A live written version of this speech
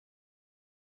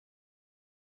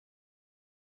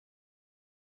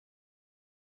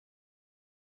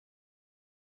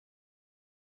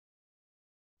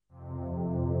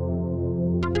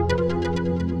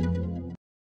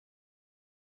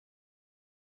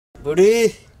बुढी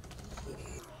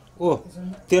ओ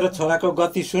तेरो छोराको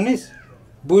गति सुनिस्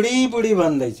बुढी बुढी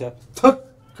भन्दैछ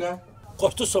थक्का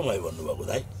कस्तो समय भन्नुभएको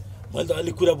दाइ मैले त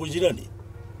अलि कुरा बुझिनँ नि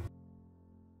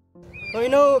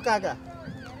होइन हौ काका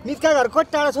मितका घर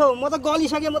कति टाढो छौ म त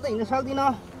गलिसकेँ म त हिँड्न सक्दिनँ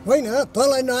होइन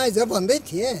तँलाई नआइज भन्दै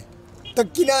थिएँ त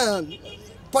किन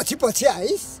पछि पछि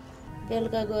आइस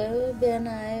बेलुका गयो बिहान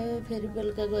आयो फेरि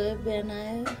बेलुका गयो बिहान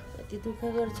आयो कति दुःख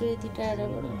गर्छु यति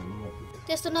टाढाबाट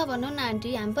त्यस्तो नभन्नु न आन्टी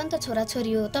हामी पनि त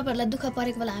छोराछोरी हो तपाईँहरूलाई दुःख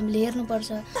परेको बेला हामीले हेर्नुपर्छ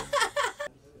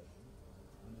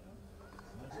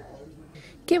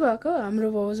के भएको हाम्रो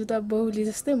भाउजू त बहुली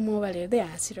जस्तै मोबाइल हेर्दै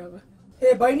हाँसिरहेको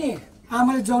ए बहिनी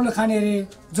आमाले जौलो खाने अरे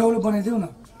जौलो बनाइदेऊ न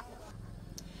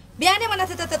बिहानै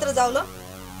बनाएको थियो त त्यत्रो जौलो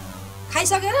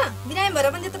खाइसकेर बिरामी भएर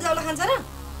पनि त्यत्रो जौलो खान्छ र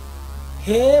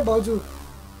हे भाउजू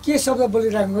के शब्द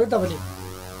बोलिराख्नु हो तपाईँले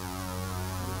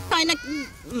होइन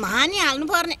हानी हाल्नु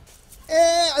पर्ने ए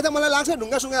अहिले मलाई लाग्छ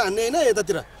ढुङ्गा सुङ्गा हान्ने होइन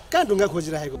यतातिर कहाँ ढुङ्गा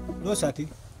खोजिराखेको ल साथी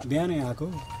बिहानै आएको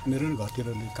मेरो पनि घरतिर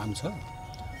काम छ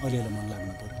अलिअलि मन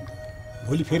लाग्नु पर्यो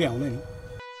भोलि फेरि आउँला नि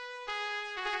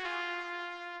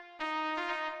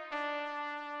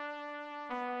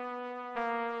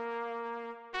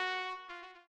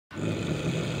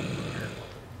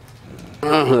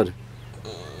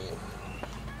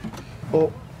ओ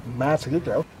माछ कि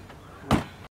क्या हो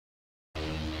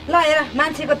ल हेर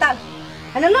मान्छेको ताल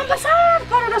होइन लम्बसार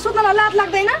गरेर सुत्नलाई लात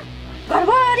लाग्दैन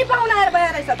घरभरि पाहुना आएर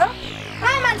भएर रहेछ त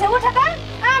मान्छे उठ त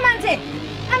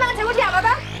मान्छे उठिहाल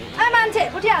त मान्छे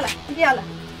उठिहाल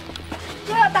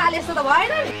त्यो ताल यस्तो त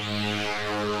भएन नि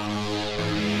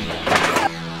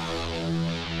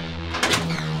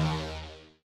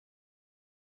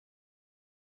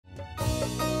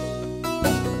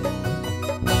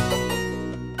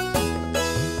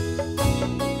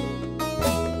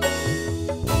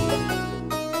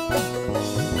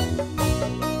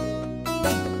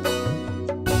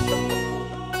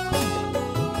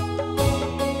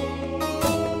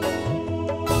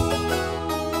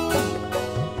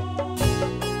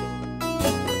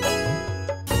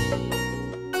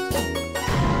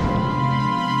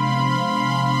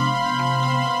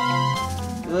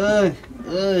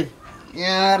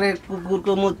यारे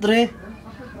कुकुरको मुत्रे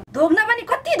धोग्न पनि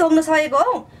कति धोग्न सकेको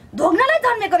हौ धोग्नलाई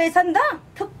जन्मेको रहेछ नि त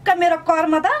ठुक्क मेरो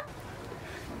कर्म त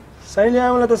साइली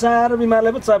आमालाई त साह्रो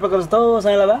बिमारले पो चापेको रहेछ त हौ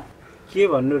साइला बा के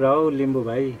भन्नु र हौ लिम्बू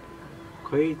भाइ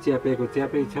खोइ च्यापेको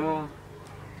च्यापै छ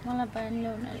मलाई पानी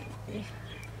ल्याउन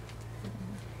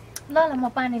ल म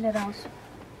पानी लिएर आउँछु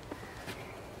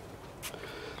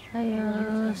अयो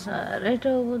साह्रै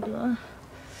टाउको दुख्यो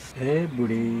हे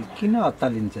बुढी किन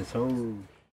अत्तालिन्छौ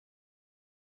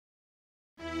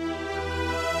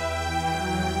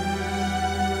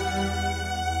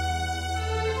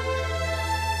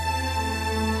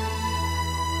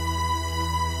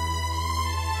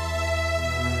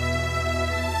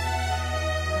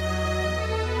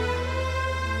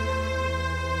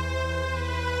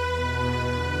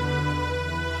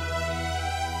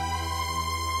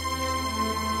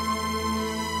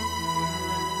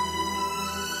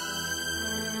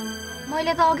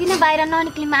मैले त अघि नै बाहिर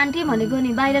ननिक्लिम आन्टी भनेको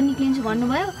नि बाहिर निक्लिन्छु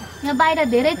भन्नुभयो यहाँ बाहिर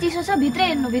धेरै चिसो छ भित्रै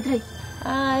हेर्नु भित्रै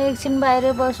एकछिन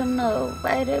बाहिरै बसौँ न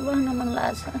बाहिरै बस्न मन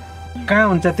लाग्छ कहाँ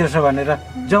हुन्छ त्यसो भनेर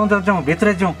जाउँ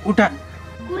भित्रै जाउँ उठा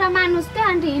कुरा मान्नुहोस् त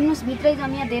आन्टी हिँड्नुहोस् भित्रै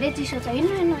जाउँ यहाँ धेरै चिसो छ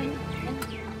हिँड्नु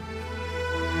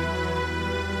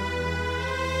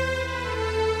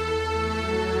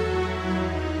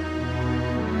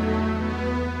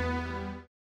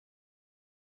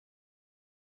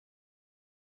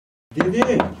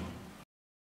दिदी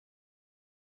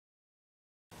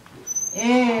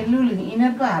ए लुलु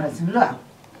यिनीहरूको हार छन् ल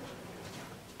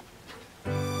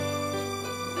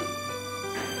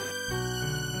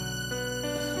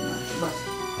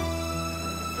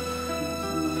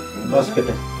बस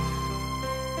केटा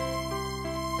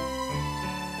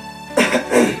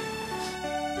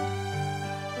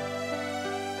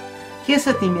के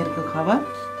छ तिमीहरूको खबर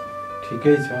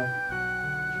ठिकै छ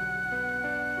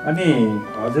अनि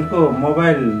हजुरको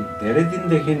मोबाइल धेरै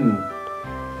दिनदेखि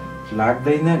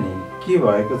लाग्दैन नि के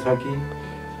भएको छ कि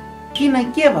किन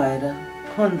के भएर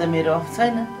फोन त मेरो अफ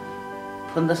छैन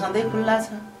फोन त सधैँ खुल्ला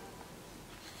छ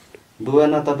बुवा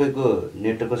न तपाईँको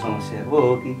नेटवर्कको समस्या हो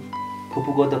कि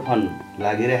फुपूको त फोन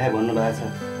लागिरहेको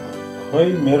भन्नुभएको छ खै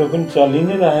मेरो पनि चलि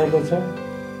नै रहेको छ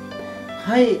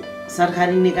खै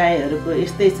सरकारी निकायहरूको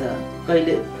यस्तै छ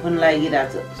कहिले फोन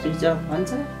लागिरहेछ स्विच अफ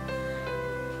भन्छ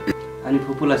अनि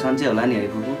फुपूलाई सन्चै होला नि है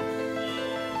फुपू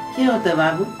के हो त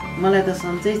बाबु मलाई त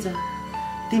सन्चै छ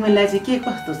तिमीलाई चाहिँ के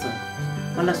कस्तो छ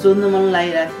मलाई सोध्नु मन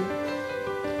लागिरहेको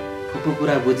थियो फुपू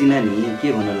कुरा बुझिन नि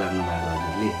के भन्न लाग्नु भएको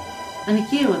हजुरले अनि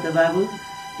के हो त बाबु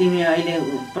तिमी अहिले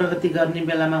प्रगति गर्ने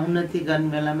बेलामा उन्नति गर्ने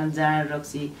बेलामा जाँड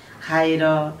रक्सी खाएर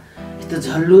यस्तो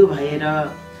झल्लु भएर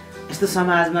यस्तो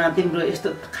समाजमा तिम्रो यस्तो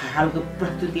खालको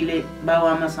प्रस्तुतिले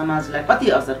बाबुआमा समाजलाई कति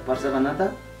असर पर्छ भन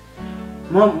त।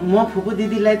 म फुपू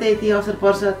दिदीलाई त यति असर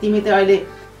पर्छ, तिमी त अहिले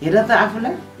हेर त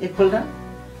आफूलाई एकपल्ट,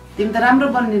 तिमी त राम्रो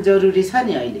बन्ने जरुरी छ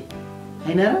नि अहिले,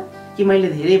 होइन र? कि मैले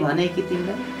धेरै भने कि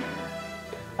तिमीलाई?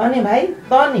 अनि भाइ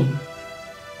त नि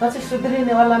त चाहिँ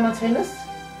सुध्रिनेवालामा छैनस्?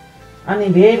 अनि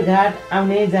भेटघाट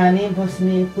आउने जाने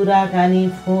बस्ने कुराकानी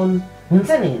फोन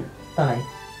हुन्छ नि तँलाई?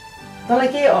 तँलाई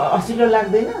केही असिलो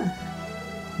लाग्दैन?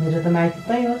 मेरो त माइती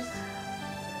तै होस्।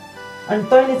 अनि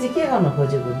तैँले चाहिँ के गर्न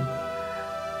खोजेको नि?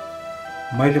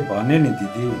 मैले भने नि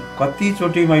दिदी,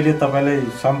 कतिचोटि मैले तपाईँलाई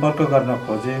सम्पर्क गर्न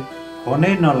खोजेँ,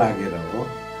 फोनै नलागेर हो।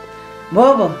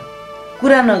 भो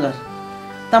कुरा नगर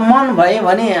त, मन भयो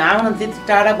भने आउन त्यति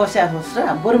टाढा बस्या होस्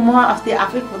र। बरु म अस्ति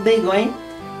आफै खोज्दै गएँ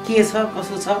के छ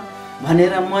कसो छ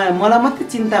भनेर। मलाई मात्रै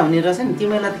चिन्ता हुने रहेछ नि,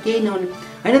 तिमीलाई त केही नहुने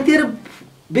होइन। तेरो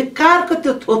बेकारको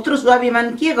त्यो थोत्रो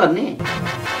स्वाभिमान के गर्ने?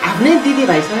 आफ्नै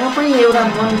दिदीभाइसँग पनि एउटा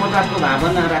मनमुटावको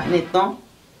भावना राख्ने त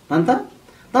भन् त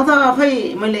खै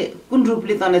मैले कुन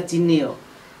रूपले तँलाई चिन्ने हो?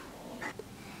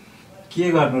 के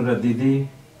गर्नु र दिदी,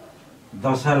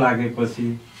 दशा लागेपछि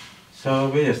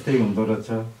सबै यस्तै हुँदो रहेछ।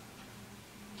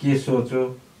 के सोचो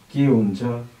के हुन्छ?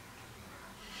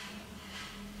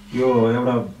 यो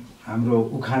एउटा हाम्रो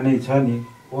उखानै छ नि,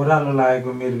 ओह्रालो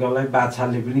लागेको मृगलाई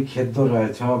बाछाले पनि खेद्दो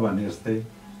रहेछ भने जस्तै।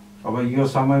 अब यो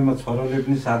समयमा छोरोले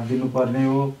पनि साथ दिनुपर्ने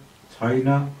हो, छैन।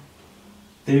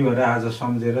 त्यही भएर आज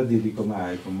सम्झेर दिदीकोमा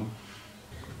आएको म।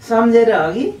 सम्झेर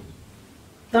अघि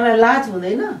तँलाई लाज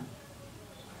हुँदैन?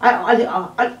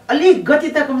 अलिक गति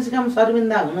त कमसेकम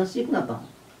शर्मिन्दा हुन सिक्न त।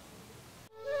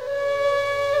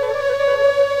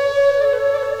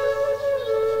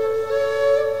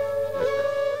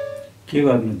 के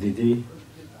गर्नु दिदी,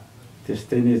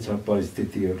 त्यस्तै नै छ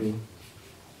परिस्थितिहरू।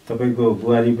 तपाईँको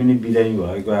बुहारी पनि बिरामी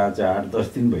भएको आज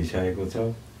 8-10 दिन भइसकेको छ,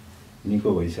 निको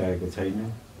भइसकेको छैन।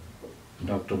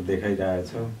 डाक्टर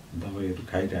देखाइरहेछ, दबाईहरू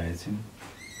खाइरहेछन्।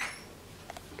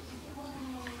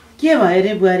 के भयो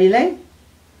रे बुहारीलाई?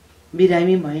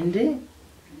 बिरामी भइन् रे?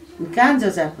 कहाँ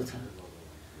जचाएको छ?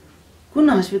 कुन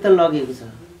हस्पिटल लगेको छ?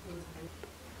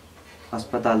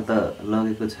 अस्पताल त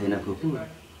लगेको छैन फुपू,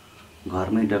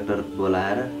 घरमै डाक्टर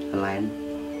बोलाएर लाइन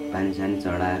पानी सानी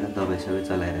चढाएर दबाई सबै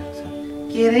चलाइरहेको छ।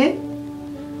 के रे?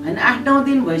 होइन 8-9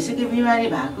 दिन भइसक्यो बिमारी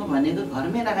भएको भनेको,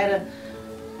 घरमै राखेर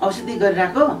औषधि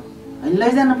गरिरहेको? होइन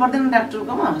लैजानु पर्दैन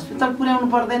डाक्टरकोमा? हस्पिटल पुर्याउनु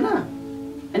पर्दैन?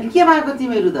 अनि के भएको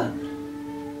तिमीहरू त?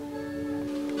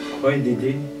 खै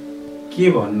दिदी के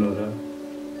भन्नु र,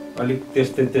 अलिक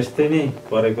त्यस्तै नै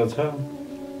परेको छ।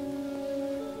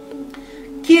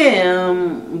 के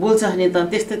बोल्छ नि त?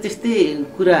 त्यस्तै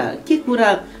कुरा? के कुरा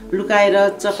लुकाएर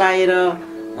चपाएर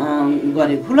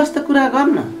गरे? खुलस्त कुरा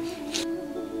गर्न।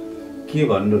 के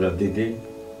भन्नु र दिदी,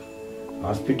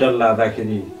 हस्पिटल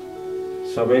लाँदाखेरि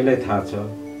सबैलाई थाहा छ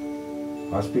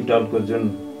हस्पिटलको जुन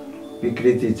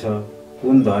विकृति छ,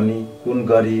 कुन धनी कुन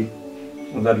गरिब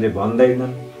उनीहरूले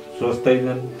भन्दैनन्,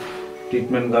 सोच्दैनन्,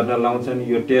 ट्रिटमेन्ट गर्न लाउँछन्,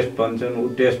 यो टेस्ट भन्छन् ऊ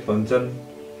टेस्ट भन्छन्।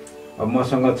 अब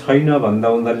मसँग छैन भन्दा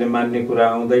उनीहरूले मान्ने कुरा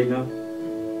आउँदैन।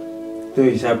 त्यो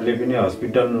हिसाबले पनि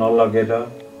हस्पिटल नलगेर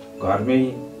घरमै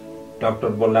डाक्टर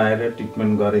बोलाएर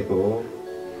ट्रिटमेन्ट गरेको हो।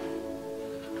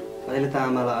 अहिले त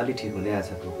आमालाई अलि ठिक हुँदै आएको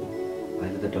छ फुपू।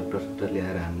 अहिले त डाक्टर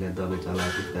ल्याएर हामीले दबाई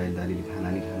चलाएको त अहिले अलिअलि खाना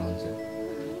नि खानुहुन्छ,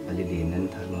 अलिअलि हिँड्न नि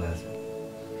थाल्नु भएको छ।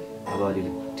 अब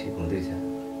अलिअलि ठिक हुँदैछ।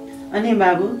 अनि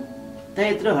बाबु त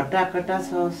यत्रो हट्टाकट्टा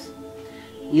छस्,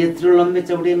 यत्रो लम्बे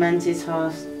चौडे मान्छे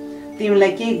छस्,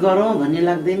 तिमीलाई केही गरौँ भन्ने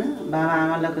लाग्दैन? बाबा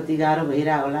आमालाई कति गाह्रो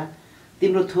भइरहेको होला।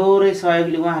 तिम्रो थोरै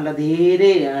सहयोगले उहाँलाई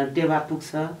धेरै टेवा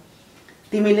पुग्छ।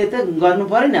 तिमीले त गर्नु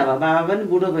पर्यो नि। अब बाबा पनि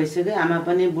बुढो भइसक्यो, आमा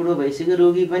पनि बुढो भइसक्यो,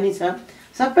 रोगी पनि छ।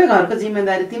 सबै घरको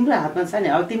जिम्मेदारी तिम्रो हातमा छ नि।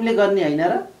 अब तिमीले गर्ने होइन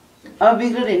र? अब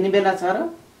बिग्रेर हिँड्ने बेला छ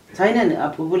र? छैन नि।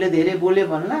 अब फुपूले धेरै बोल्यो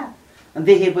भन्ला,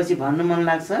 देखेपछि भन्नु मन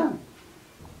लाग्छ।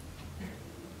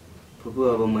 फुपू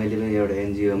अब मैले पनि एउटा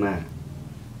एनजिओमा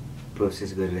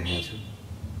प्रोसेस गरिरहेको छु।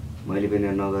 मैले पनि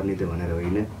नगर्ने त भनेर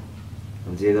होइन,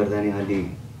 जे गर्दा नि अलि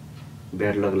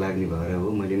ब्याड लक लाग्ने भएर हो।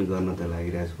 मैले पनि गर्न त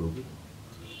लागिरहेको छु फुपू,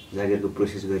 जागिरको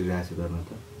प्रोसेस गरिरहेको छु गर्न त।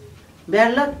 Bad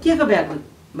lock? के को ब्याड लक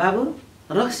बाबु?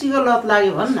 रक्सीको लत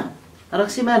लाग्यो भन्न,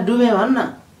 रक्सीमा डुबे भन्न।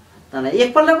 तँलाई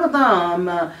एकपल्टको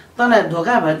तँलाई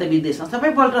धोका भयो त विदेशमा,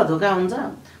 सबैपल्ट धोका हुन्छ।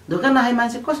 धोका नखाए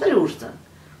मान्छे कसरी उठ्छ?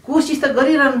 कोसिस त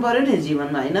गरिरहनु पर्यो नि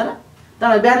जीवनमा, होइन र?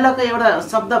 तँलाई ब्याड लकको एउटा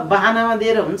शब्द बहानामा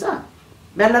दिएर हुन्छ?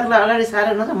 ब्याड लकलाई अगाडि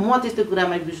सारेर हुन्छ? म त्यस्तो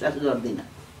कुरामा विश्वास गर्दिनँ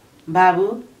बाबु।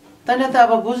 तैँले त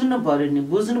अब बुझ्नु पर्यो नि,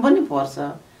 बुझ्नु पनि पर्छ।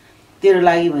 तेरो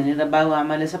लागि भनेर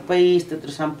बाबुआमाले सबै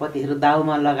त्यत्रो सम्पत्तिहरू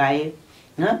दाउमा लगाए,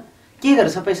 के गरेर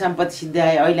सबै सम्पत्ति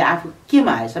सिद्ध्याए, अहिले आफू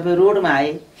केमा आए, सबै रोडमा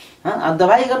आए।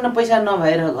 दबाई गर्न पैसा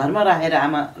नभएर घरमा राखेर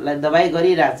आमालाई दबाई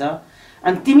गरिरहेछ।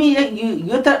 अनि तिमी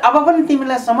यो त अब पनि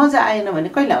तिमीलाई समझ आएन भने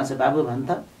कहिले आउँछ बाबु भन्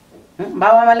त?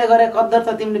 बाबुआमाले गरे कद्दर त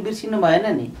तिमीले बिर्सिनु भएन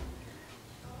नि।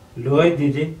 लु है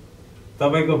दिदी,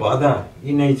 तपाईँको भदा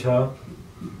यिनै छ।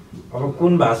 अब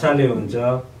कुन भाषाले हुन्छ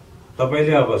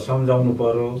तपाईँले अब सम्झाउनु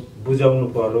पर्यो, बुझाउनु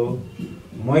पर्यो।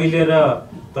 मैले र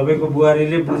तपाईँको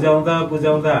बुहारीले बुझाउँदा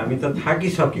हामी त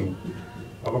थाकिसक्यौँ।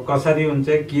 अब कसरी हुन्छ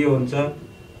के हुन्छ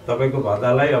तपाईँको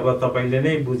भदालाई अब तपाईँले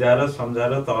नै बुझाएर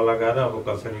सम्झाएर तल लगाएर अब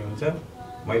कसरी हुन्छ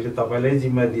मैले तपाईँलाई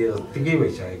जिम्मा दिए जत्तिकै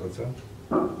भइसकेको छ।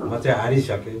 म चाहिँ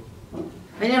हारिसकेँ।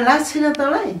 होइन लाग्छ छैन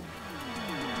तँलाई?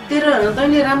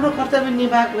 तैँले राम्रो कर्तव्य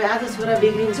निभाएको भए आज छोरा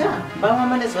बिग्रिन्छ?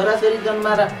 बाबुआमाले छोराछोरी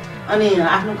जन्माएर अनि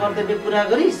आफ्नो कर्तव्य पुरा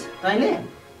गरिस्? तैँले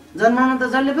जन्माउनु त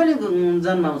जसले पनि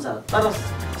जन्माउँछ, तर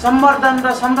सम्वर्धन र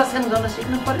संरक्षण गर्न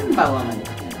सिक्नु पर्यो नि बाबुआमाले।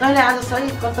 तैँले आज सही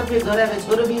कर्तव्य गरेर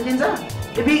छोरो बिग्रिन्छ?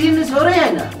 यो बिग्रिने छोरै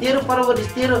होइन, तेरो परवरिश,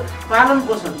 तेरो पालन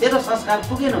पोषण, तेरो संस्कार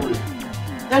पुगेन उसलाई।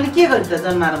 तैँले के गरि त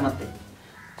जन्माएर मात्रै?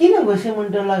 किन घोसे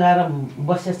मुन्टो लगाएर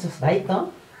बसेछस् भाइ त?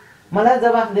 मलाई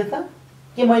जवाफ दे त,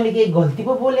 के मैले केही गल्ती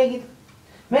पो बोलेँ कि?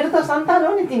 मेरो त सन्तान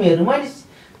हो नि तिमीहरू। मैले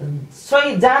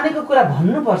सही जानेको कुरा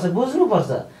भन्नुपर्छ,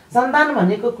 बुझ्नुपर्छ। सन्तान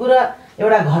भनेको कुरा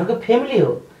एउटा घरको फ्यामिली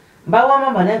हो। बाबुआमा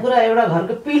भनेको कुरा एउटा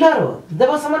घरको पिलर हो।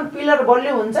 जबसम्म पिलर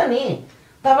बलियो हुन्छ नि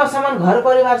तबसम्म घर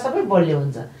परिवार सबै बलियो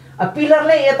हुन्छ। अब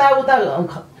पिलरले यताउता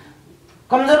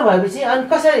कमजोर भएपछि अनि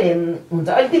कसरी हुन्छ?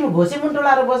 अहिले तिमी घोसी मुन्टो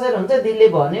लाएर बसेर हुन्छ दिलले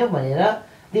भन्यो भनेर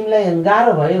तिमीलाई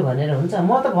गाह्रो भयो भनेर हुन्छ?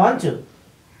 म त भन्छु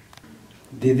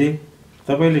दिदी,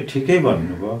 तपाईँले ठिकै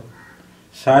भन्नुभयो।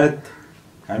 सायद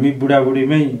हामी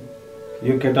बुढाबुढीमै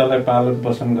यो केटालाई पालन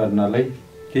पोषण गर्नलाई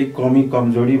केही कमी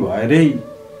कमजोरी भएरै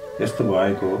यस्तो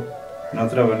भएको हो,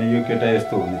 नत्र भने यो केटा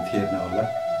यस्तो हुने थिएन होला।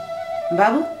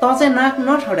 बाबु त चाहिँ नाक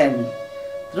नठोडानी,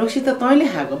 रक्सी त तैँले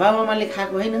खाएको, बाबुआमाले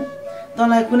खाएको होइन।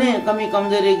 तँलाई कुनै कमी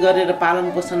कमजोरी गरेर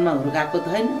पालन पोषणमा हुर्काएको त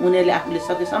होइन। उनीहरूले आफूले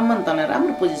सकेसम्म तँलाई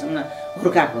राम्रो पोजिसनमा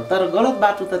हुर्काएको, तर गलत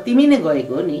बाटो त तिमी नै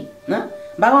गएको हो नि।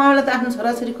 बाबुआमाले त आफ्नो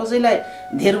छोराछोरी कसैलाई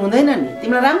धेर हुँदैन नि।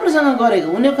 तिमीलाई राम्रोसँग गरेको,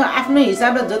 उनीहरूको आफ्नो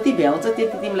हिसाबले जति भ्याउँछ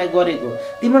त्यति तिमीलाई गरेको।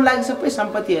 तिम्रो लागि सबै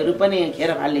सम्पत्तिहरू पनि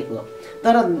खेर फालेको,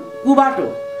 तर कुबाटो,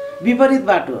 विपरीत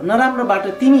बाटो, नराम्रो बाटो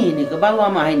तिमी हिँडेको,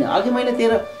 बाबुआमा होइन। अघि मैले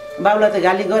तेरो बाबुलाई त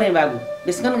गाली गरेँ, बाबु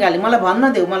बेसकन गाली, मलाई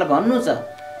भन्न देऊ, मलाई भन्नु छ,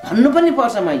 भन्नु पनि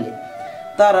पर्छ मैले।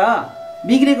 तर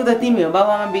बिग्रेको त तिमी हो,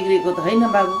 बाबुआमा बिग्रेको त होइन।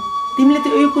 बाबु तिमीले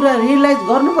त्यो यो कुरा रियलाइज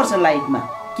गर्नुपर्छ लाइफमा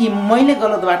कि मैले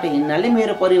गलत बाटो हिँड्नाले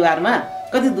मेरो परिवारमा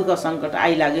कति दुःख सङ्कट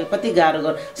आइलाग्यो, कति गाह्रो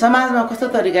गर, समाजमा कस्तो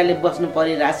तरिकाले बस्नु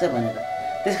परिरहेछ भनेर।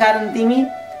 त्यसकारण तिमी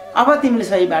अब तिमीले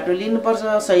सही बाटो लिनुपर्छ,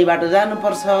 सही बाटो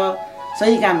जानुपर्छ,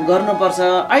 सही काम गर्नुपर्छ।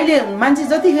 अहिले मान्छे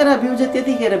जतिखेर बिउज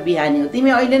त्यतिखेर बिहानी हो। तिमी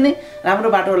अहिले नै राम्रो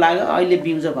बाटो लाग्यो, अहिले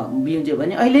बिउज्यो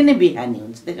भने अहिले नै बिहानी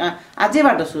हुन्छ। त्यस कारण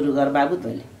आजैबाट सुरु गर बाबु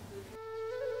तैँले।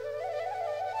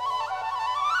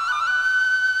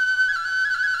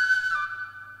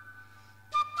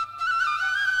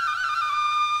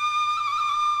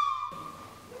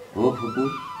 हो फुपू,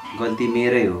 गल्ती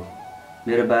मेरै हो।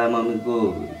 मेरो बाबा मम्मीको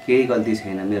केही गल्ती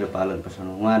छैन मेरो पालन पोषण।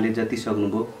 उहाँले जति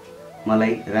सक्नुभयो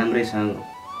मलाई राम्रैसँग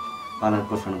पालन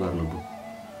पोषण गर्नुभयो।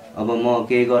 अब म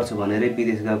केही गर्छु भनेरै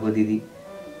विदेश गएको दिदी,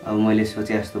 अब मैले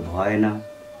सोचे जस्तो भएन।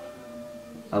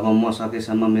 अब म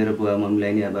सकेसम्म मेरो बुवा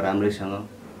मम्मीलाई नै अब राम्रैसँग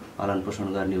पालन पोषण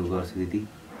गर्ने हो गर्छु दिदी।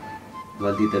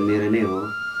 गल्ती त मेरो नै हो।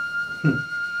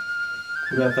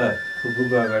 कुरा त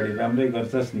फुपूको अगाडि राम्रै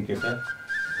गर्छस् नि केटा।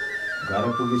 घर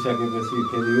पुगिसकेपछि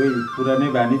फेरि उही पुरानै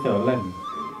बानी त होला नि,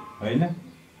 होइन?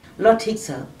 ल ठिक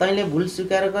छ, तैँले भुल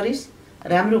स्वीकार गरिस्,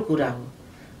 राम्रो कुरा हो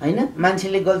होइन।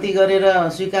 मान्छेले गल्ती गरेर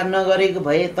स्वीकार नगरेको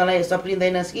भए तँलाई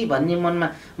सप्रिँदैनस् कि भन्ने मनमा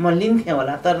म लिन्थेँ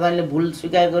होला, तर तैँले भुल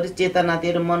स्वीकार गरिस्, चेतना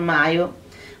तेरो मनमा आयो,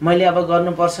 मैले अब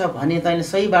गर्नुपर्छ भने तैँले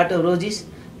सही बाटो रोजिस्,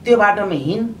 त्यो बाटोमा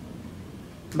हिँड।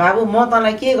 बाबु म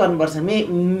तँलाई के गर्नुपर्छ,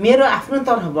 मेरो आफ्नो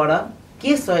तर्फबाट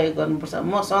के सहयोग गर्नुपर्छ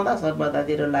म सदा सर्वदा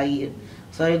तेरो लागि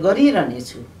सहयोग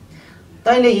गरिरहनेछु।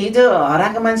 तैँले हिजो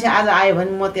हराएको मान्छे आज आयो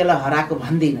भने म त्यसलाई हराएको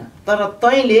भन्दिनँ, तर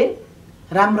तैँले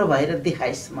राम्रो भएर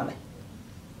देखाइस् मलाई।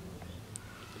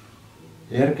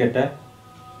 हेर केटा,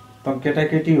 त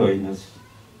केटाकेटी होइनस्।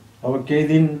 अब केही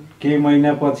दिन केही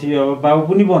महिनापछि अब बाबु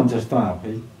पनि भन्छस् त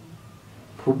आफै।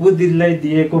 फुपू दिदीलाई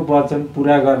दिएको वचन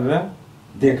पुरा गरेर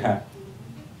देखा,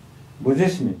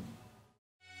 बुझेस् नि?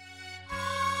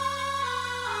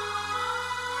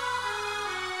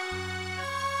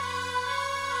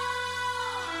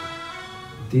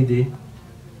 दिदी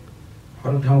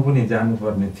अरू ठाउँ पनि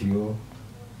जानुपर्ने थियो,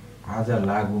 आज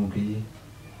लागौँ कि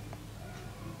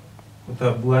उता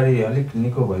बुहारी अलिक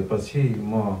निको भएपछि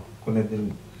म कुनै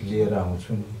दिन लिएर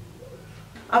आउँछु नि।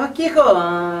 अब के को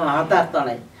हतार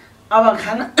तँलाई अब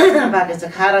खाना पाकेछ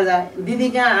खाएर जा दिदी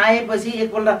कहाँ आएपछि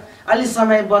एकपल्ट अलि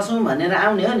समय बसौँ भनेर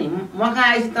आउने हो नि म कहाँ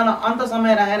आएपछि तँलाई अन्त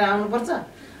समय राखेर आउनुपर्छ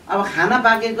अब खाना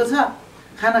पाकेको छ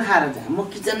खाना खाएर जा म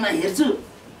किचनमा हेर्छु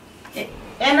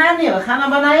ए नानी हो खाना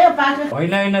बनायो पाक्यो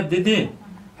होइन दिदी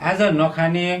आज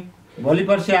नखाने भोलि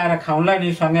पर्सि आएर खाउँला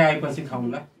नि सँगै आएपछि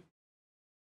खाउँला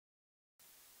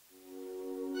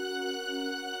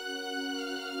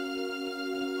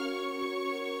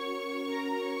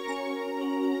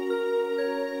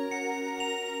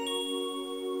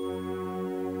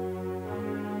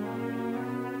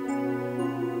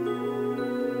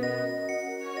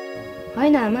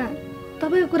होइन आमा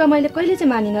तपाईँको कुरा मैले कहिले चाहिँ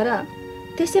मानिनँ र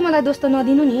त्यसै मलाई दोष त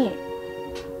नदिनु नि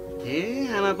ए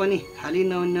आमा पनि खालि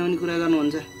नहुने कुरा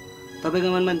गर्नुहुन्छ तपाईँको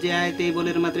मनमा जे आयो त्यही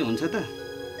बोलेर मात्रै हुन्छ त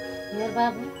हेर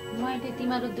बाबु मैले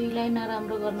तिमीहरू दुईलाई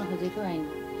नराम्रो गर्न खोजेको होइन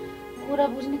कुरा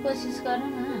बुझ्ने कोसिस गर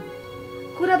न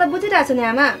कुरा त बुझिरहेको छु नि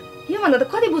आमा योभन्दा त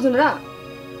कति बुझ्नु र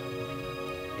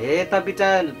हे त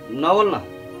विचार नबोल न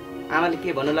आमाले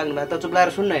के भन्नु लाग्नु भयो त चुप लाएर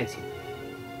सुन्न एकछिन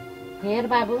हेर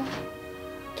बाबु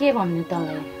के भन्नु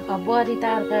तँलाई अब बुहारी त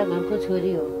अर्का घरको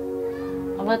छोरी हो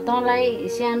अब तँलाई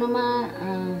सानोमा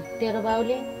तेरो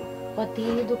बाउले कति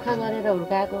दुःख गरेर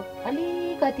हुर्काएको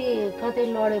अलिकति कतै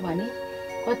लड्यो भने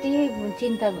कति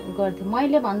चिन्ता गर्थ्यो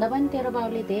मैले भन्दा पनि तेरो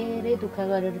बाउले धेरै दुःख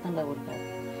गरेर तँलाई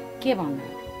हुर्काएको के भन्नु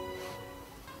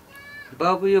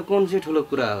बाबु यो कुन चाहिँ ठुलो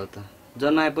कुरा हो त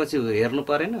जन्माएपछि हेर्नु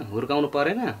परेन हुर्काउनु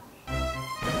परेन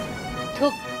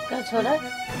थुक्क छोरा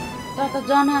त त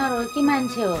जनावर हो कि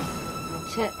मान्छे हो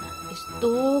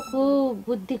यस्तोको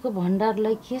बुद्धिको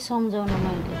भण्डारलाई के सम्झाउनु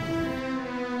मैले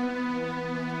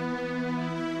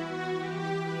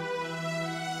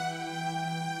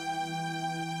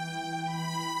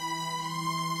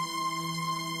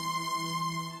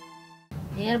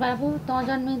हेर बाबु तँ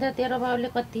जन्मिँदा तेरो बाउले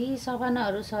कति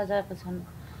सपनाहरू सजाएको छन्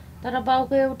तर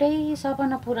बाउको एउटै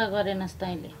सपना पुरा गरेनस्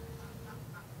तैँले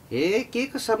ए के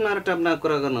को सपना र टपना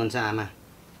कुरा गर्नुहुन्छ आमा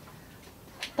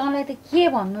तँलाई त के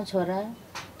भन्नु छोरा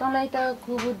तँलाई त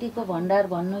कुबुद्धिको भण्डार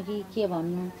भन्नु कि के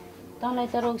भन्नु तँलाई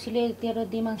त रक्सीले तेरो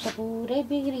दिमाग त पुरै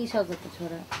बिग्रिसक्यो त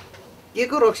छोरा के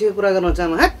को रक्सीको कुरा गर्नुहुन्छ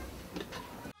आमा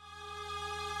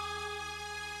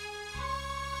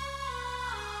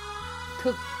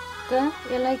थुक्क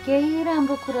यसलाई केही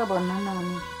राम्रो कुरा भन्नु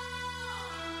नहुने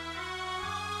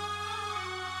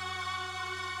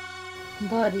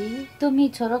बरी तुमी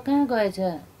छोरो कहाँ गएछ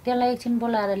त्यसलाई एकछिन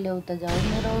बोलाएर ल्याउ त जाऊ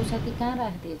मेरो औषधि कहाँ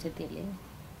राखिदिएछ त्यसले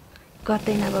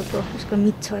गर्दैन बाबु उसको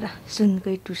मित छोरा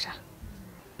सुनकै टुसा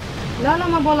ल ल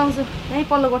म बोलाउँछु यहीँ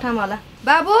पल्लो कोठामा होला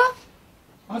बाबु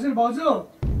हजुर भाउजू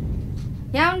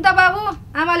यहाँ आउनु त बाबु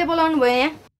आमाले बोलाउनु भयो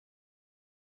यहाँ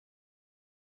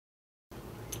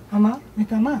आमा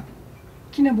मितामा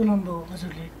किन बोलाउनु भयो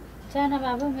हजुरले जान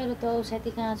बाबु मेरो त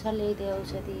औषधि कहाँ छ ल्याइदियो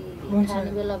औषधि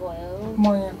खाने बेला भयो म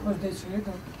यहाँ खोज्दैछु है त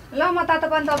ल म तातो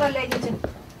पानी तपाईँलाई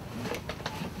ल्याइदिन्छु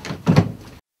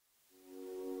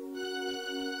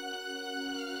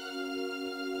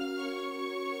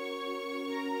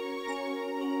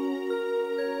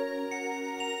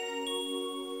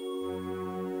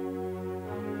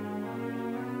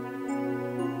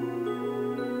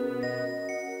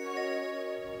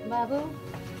बाबु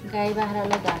गाई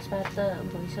बाख्रालाई घाँसपात त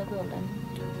भइसक्यो होला नि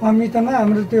अमितामा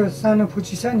हाम्रो त्यो सानो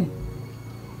फुची छ नि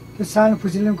त्यो सानो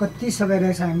फुचीले कति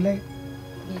सघाइरहेको छ हामीलाई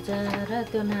बिचरा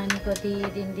त्यो नानी कति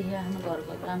दिनदेखि आफ्नो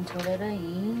घरको काम छोडेर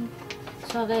यहीँ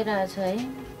सघाइरहेछ है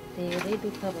धेरै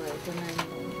दुःख भयो त्यो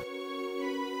नानीलाई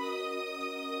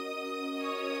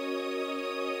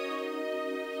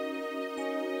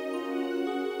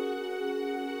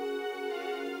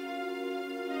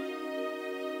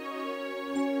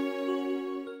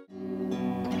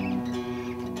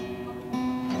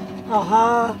आहा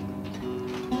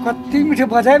कति मिठो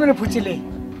बजायो मेरो फुचीले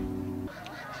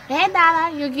हे दादा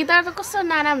यो गिटार त कस्तो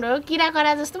नराम्रो हो किरा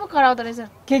करा जस्तो पो कराउँदो रहेछ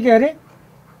के अरे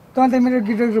तँ त मेरो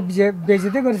गिटारको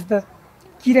बेइज्जतै गरेछ त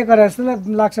किरा करा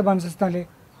जस्तो लाग्छ भन्छस् तँले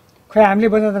खोइ हामीले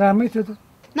बजाउँदा राम्रै थियो त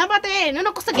नपत्ता हेर्नु न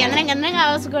कस्तो घ्यान्द्रे घ्यान्द्रे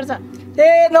आवाज गर्छ ए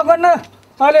नगर्न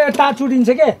अहिले तार चुडिन्छ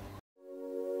के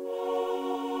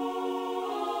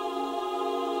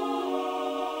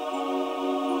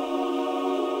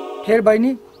फेरि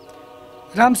बहिनी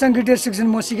रामसँग गिटार सिक्सन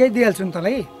म सिकाइदिइहाल्छु नि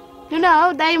तँलाई न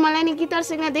हौ दाइ मलाई नि गिटार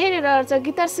सिक्न धेरै रहर छ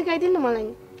गिटार सिकाइदिनु न मलाई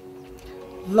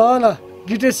ल ल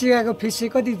गिटार सिकाएको फिस चाहिँ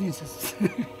कति दिन्छस्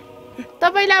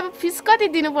तपाईँले अब फिस कति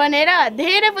दिनुपर्ने र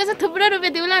धेरै पैसा थुप्रो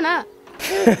रुपियाँ दिउँला न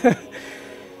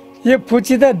यो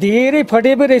फुची त धेरै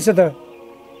फटे पो रहेछ त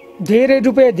धेरै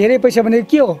रुपियाँ धेरै पैसा भनेको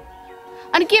के हो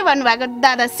अनि के भन्नुभएको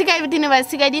दादा सिकाइदिनु भयो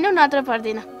सिकाइदिनु नत्र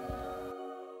पर्दैन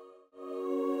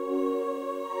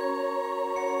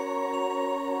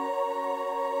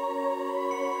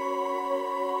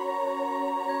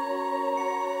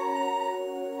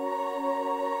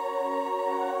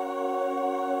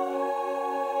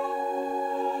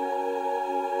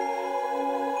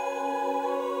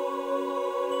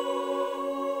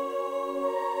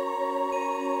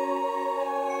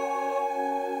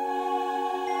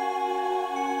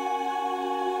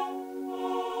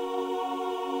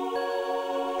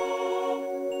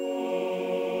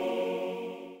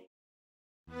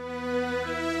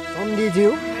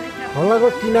सम्धिज्यू खोलाको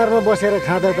किनारमा बसेर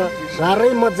खाँदा त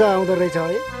साह्रै मजा आउँदो रहेछ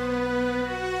है।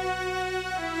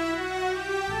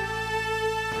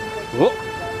 हो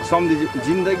सम्धिज्यू,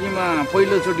 जिन्दगीमा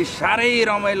पहिलोचोटि साह्रै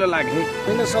रमाइलो लाग्यो।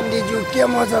 होइन सम्धिज्यू, के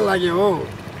मजा लाग्यो हो।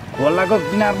 खोलाको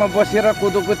किनारमा बसेर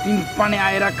कोदोको 3 पानी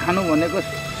आएर खानु भनेको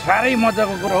साह्रै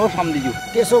मजाको कुरा हो सम्धिज्यू।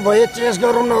 त्यसो भए चेस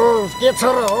गरौँ न हो, के छ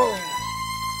र हो।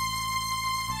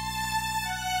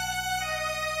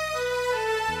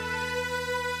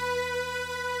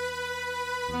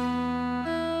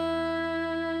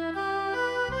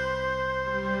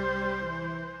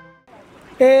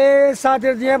 ए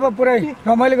साथीहरू यहाँ पो पुरै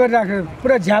रमाइलो गरिराखेको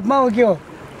पुरा झ्यापमा हो के हो?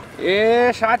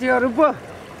 ए साथीहरू पो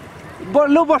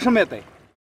बल्लो बसौँ यतै।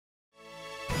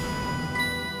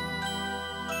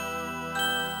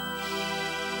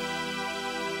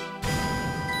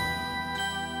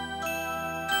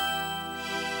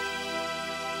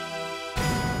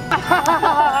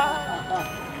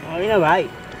 होइन भाइ,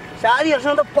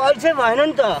 साथीहरूसँग त परिचय भएन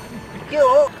नि त, के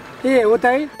हो? ए हो त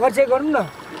है, परिचय गरौँ न।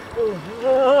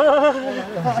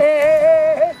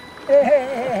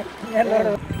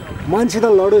 मान्छे त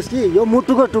लडोस् कि यो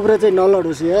मुटुको टुक्रा चाहिँ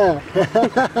नलडोस् या।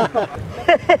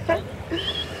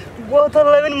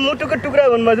 बोतललाई पनि मुटुको टुक्रा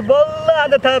भन्नुभएको बल्ल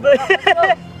आज थाहा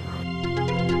पाएँ।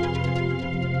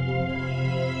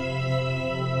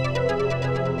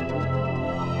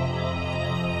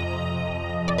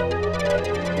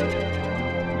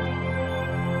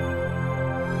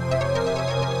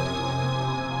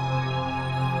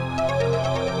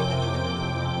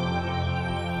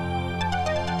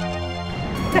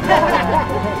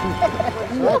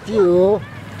 साथी हो,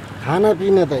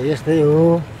 खानापिना त यस्तै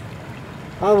हो।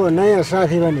 अब नयाँ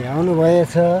साथी पनि आउनु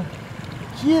भएछ।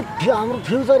 के हाम्रो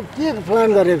फ्युचर के प्लान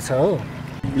गरेको छ हो?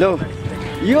 लो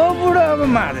यो बुढो अब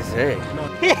मार्दैछ है।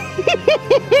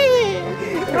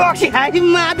 रक्सी खाएपछि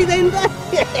मातिँदैन त।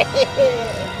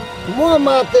 म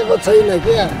मातेको छैन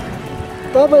क्या।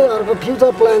 तपाईँहरूको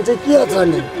फ्युचर प्लान चाहिँ के छ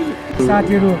नि?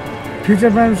 साथीहरू फ्युचर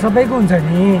प्लान सबैको हुन्छ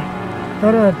नि,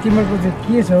 तर तिमीहरूको चाहिँ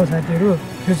के छ हो साथीहरू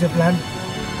फ्युचर प्लान?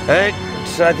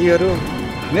 साथीहरू,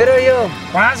 मेरो यो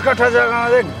 5 कट्ठा जग्गामा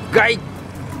चाहिँ गाई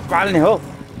पाल्ने हो।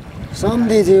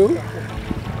 सम्धिज्यू,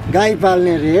 गाई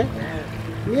पाल्ने रे?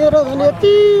 मेरो भने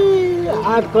यति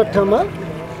 8 कट्ठामा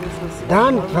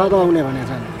धान फलाउने भनेको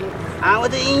छ। अब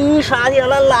त यी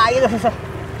साथीहरूलाई लाग्यो जस्तो छ।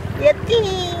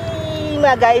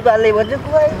 यतिमा गाई पाल्ने भन्छ,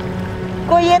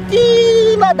 कोही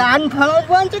यतिमा धान फलाउने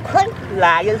भन्छ, खोइ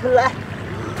लाग्यो जस्तो लाग्यो।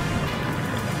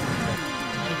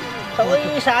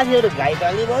 सबै साथीहरू गाई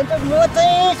पाल्ने भन्छ, म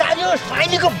चाहिँ साथीहरू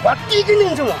साइलीको भट्टी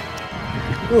किनिदिन्छु म।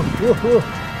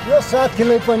 यो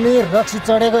साथीलाई पनि रक्सी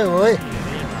चढेकै हो है।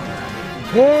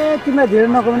 ए तिमीलाई धेरै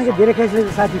नखाउने कि धेरै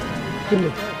खाइसकेको साथी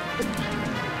तिमीले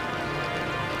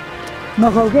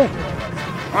नखाऊ के?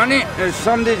 अनि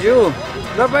सम्धिज्यू,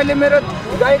 तपाईँले मेरो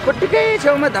गाई खुट्टीकै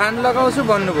छेउमा धान लगाउँछु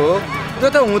भन्नुभयो, त्यो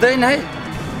त हुँदैन है।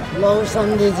 लौ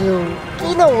सम्धिज्यू,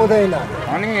 किन हुँदैन?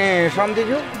 अनि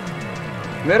सम्धिज्यू,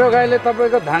 मेरो गाईले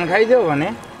तपाईँको धान खाइदियो भने?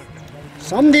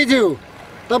 सम्धिज्यू,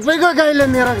 तपाईँको गाईले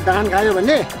मेरो धान खायो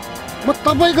भने म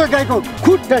तपाईँको गाईको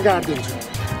खुट्टा काटिदिन्छु।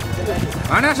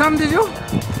 होइन सम्धिज्यू,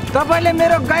 तपाईँले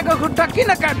मेरो गाईको खुट्टा किन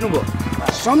काट्नुभयो?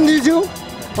 सम्धिज्यू,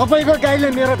 तपाईँको गाईले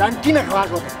मेरो धान किन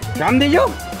खुवाएको? सम्धिज्यू,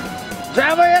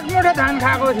 जब 1 मुठो धान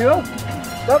खाएको थियो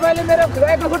तपाईँले मेरो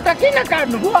गाईको खुट्टा किन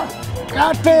काट्नुभयो?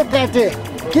 काटे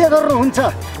के गर्नुहुन्छ?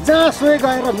 जहाँ सोही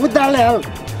गएर मुद्दाले हाल।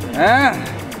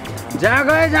 जहाँ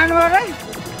गए जानुभयो है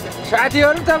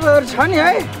साथीहरू, तपाईँहरू छ नि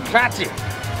है साथी।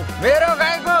 मेरो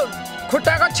गाईको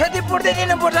खुट्टाको क्षतिपूर्ति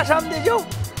दिनुपर्छ सम्धिज्यू,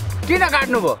 किन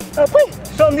काट्नुभयो?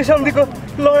 सम्धीको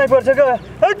लडाइँ पर्छ क्या,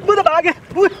 म त भागेँ।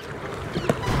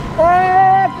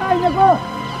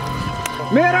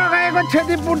 मेरो गाईको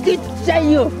क्षतिपूर्ति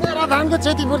चाहियो। मेरो धानको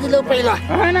क्षतिपूर्ति ल्याऊ पहिला।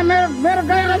 होइन, मेरो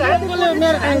गाईको ल्याऊ।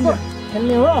 मेरो धानको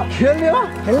खेल्ने हो, खेल्ने हो,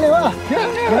 खेल्ने हो,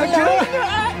 खेल्ने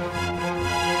हो।